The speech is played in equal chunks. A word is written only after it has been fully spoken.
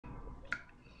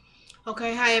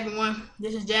Okay, hi everyone.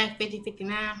 This is Jack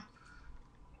 5059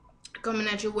 coming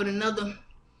at you with another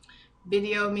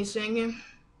video of me singing.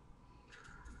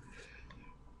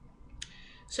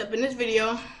 Except in this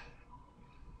video,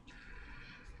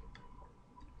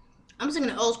 I'm singing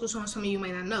an old school song some of you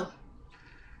may not know.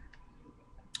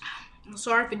 I'm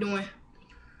sorry for doing.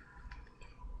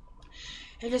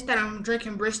 It's just that I'm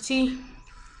drinking brisk tea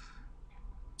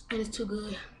and it's too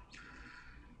good.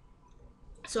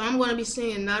 So I'm gonna be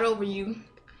singing Not Over You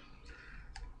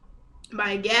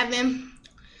by Gavin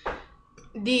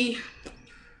D.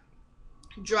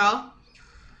 Draw.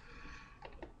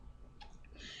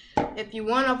 If you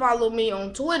wanna follow me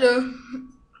on Twitter,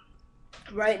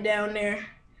 right down there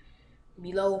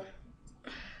below.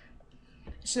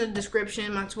 It's in the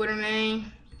description, my Twitter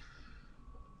name.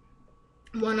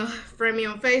 Wanna friend me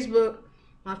on Facebook,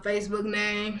 my Facebook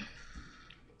name.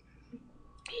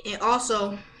 And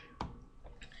also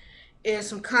is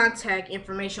some contact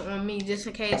information on me just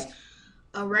in case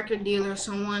a record dealer or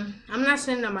someone. I'm not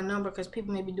sending out my number because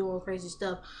people may be doing crazy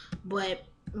stuff, but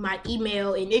my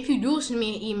email. And if you do send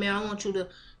me an email, I want you to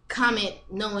comment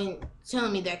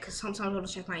telling me that because sometimes I don't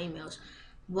check my emails.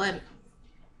 But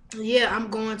yeah, I'm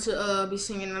going to be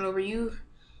singing Not Over You.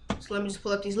 So let me just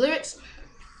pull up these lyrics.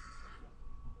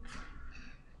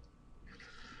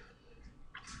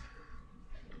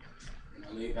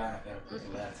 Leave out. Gotta put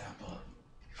the laptop up.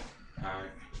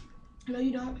 Alright. No,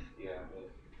 you don't. Yeah,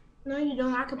 No, you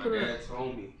don't. I can put it up. My dad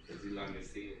told me because he let me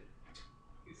see it.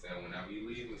 He said whenever you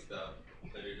leave and stuff,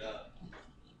 put it up.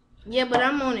 Yeah, but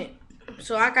I'm on it,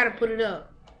 so I gotta put it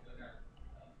up.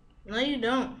 No, you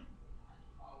don't.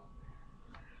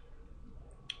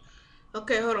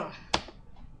 Okay, hold on.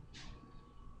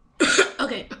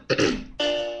 Okay.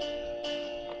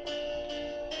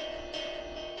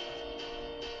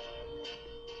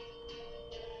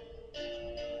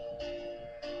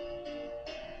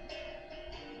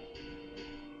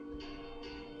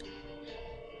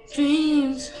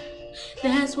 Dreams,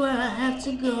 that's where I have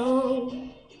to go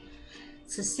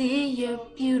to see your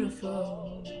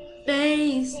beautiful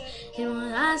face. And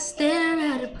when I stare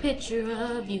at a picture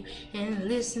of you and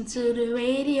listen to the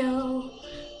radio,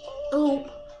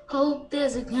 hope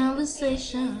there's a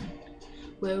conversation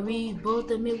where we both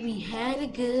admit we had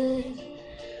it good.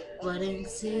 But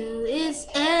until it's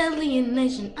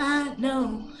alienation, I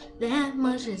know that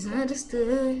much is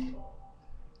understood.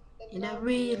 And I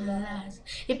realize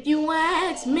if you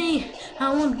ask me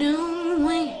how I'm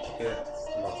doing. Yeah,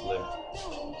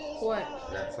 What?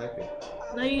 that's like it.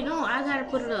 No, you don't. I gotta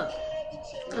put it up.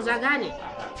 Because I got it. I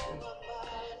have to.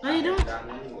 No, you don't. Got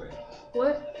it anyway.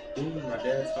 What? My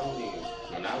dad told me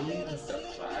when I leave and stuff,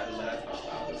 so I had a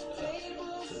laptop out and stuff.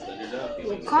 So put it up.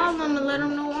 Well, call them and let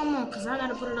them know I'm on. Because I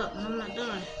gotta put it up. And I'm not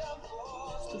done.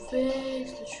 It's the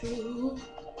face, the truth.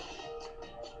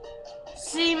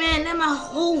 See, man, then my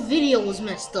whole video was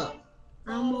messed up.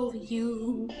 I'm over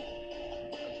you.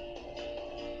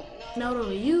 Not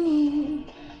over you.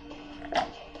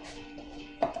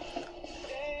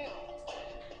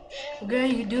 Girl,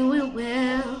 you do it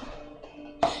well.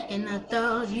 And I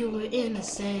thought you were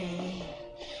innocent.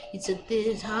 You took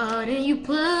this heart and you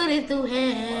put it through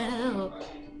hell.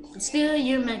 But still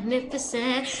you're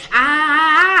magnificent.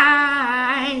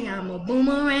 I'm a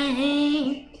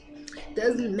boomerang.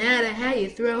 Doesn't matter how you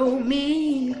throw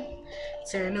me.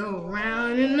 Turn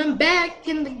around and I'm back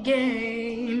in the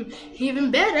game.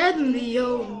 Even better than the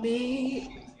old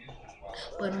me.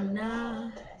 But I'm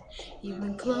not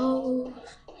even close.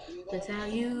 That's how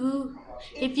you.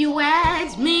 If you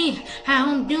ask me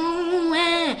how I'm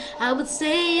doing, I would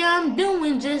say I'm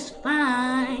doing just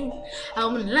fine. I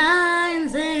would lie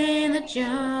and say that you're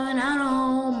not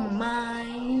on my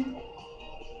mind.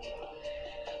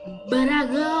 But I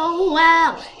go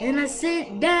out and I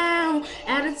sit down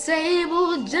at a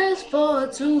table just for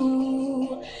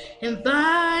two. And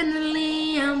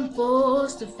finally I'm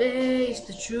forced to face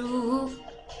the truth.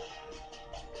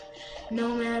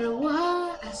 No matter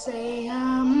what I say,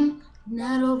 I'm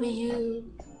not over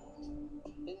you.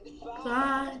 If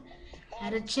I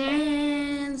had a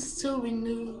chance to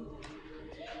renew,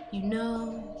 you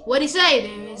know what he say?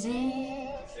 There isn't.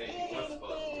 He said he was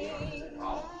supposed to be on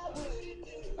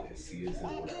the see us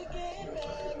and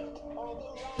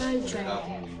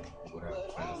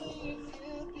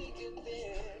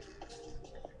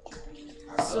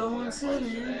So until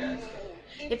then,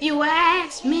 if you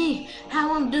ask me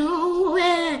how I'm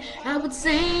doing, I would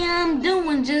say I'm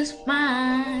doing just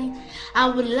fine. I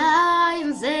would lie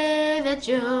and say that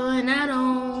you're not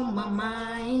on my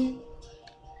mind.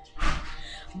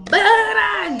 But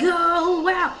I go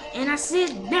out and I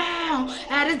sit down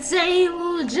at a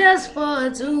table just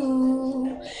for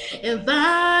two. And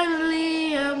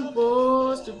finally I'm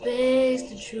forced to face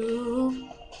the truth.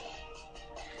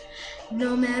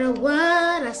 No matter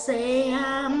what I say,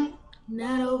 I'm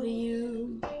not over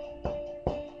you.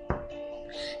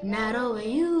 Not over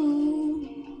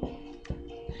you.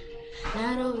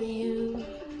 Not over you.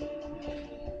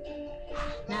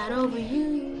 Not over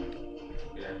you.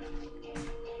 Yeah.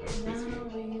 Not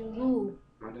over you.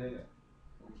 My dad.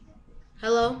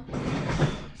 Hello?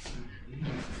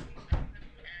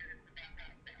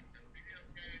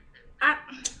 I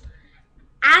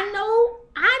I know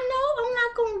I'm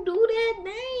not gonna do that.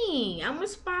 Dang. I'm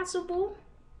responsible.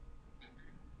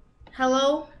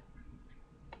 Hello?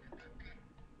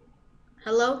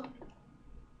 Hello?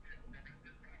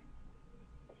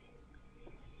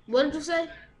 What did you say?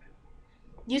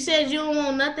 You said you don't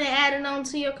want nothing added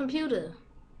onto your computer.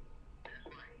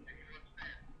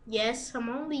 Yes, I'm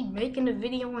only making a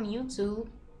video on YouTube.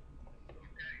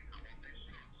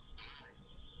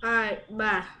 Alright,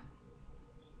 bye.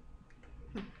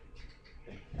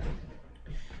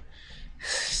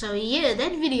 So yeah,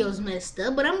 that video's messed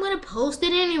up, but I'm gonna post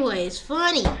it anyway. It's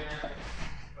funny.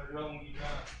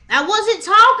 I wasn't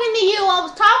talking to you, I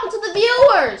was talking to the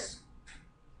viewers.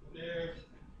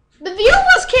 The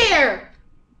viewers care.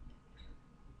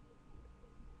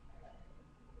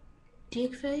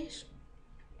 Dick face.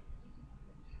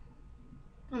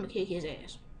 I'm gonna kick his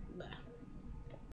ass. Bye.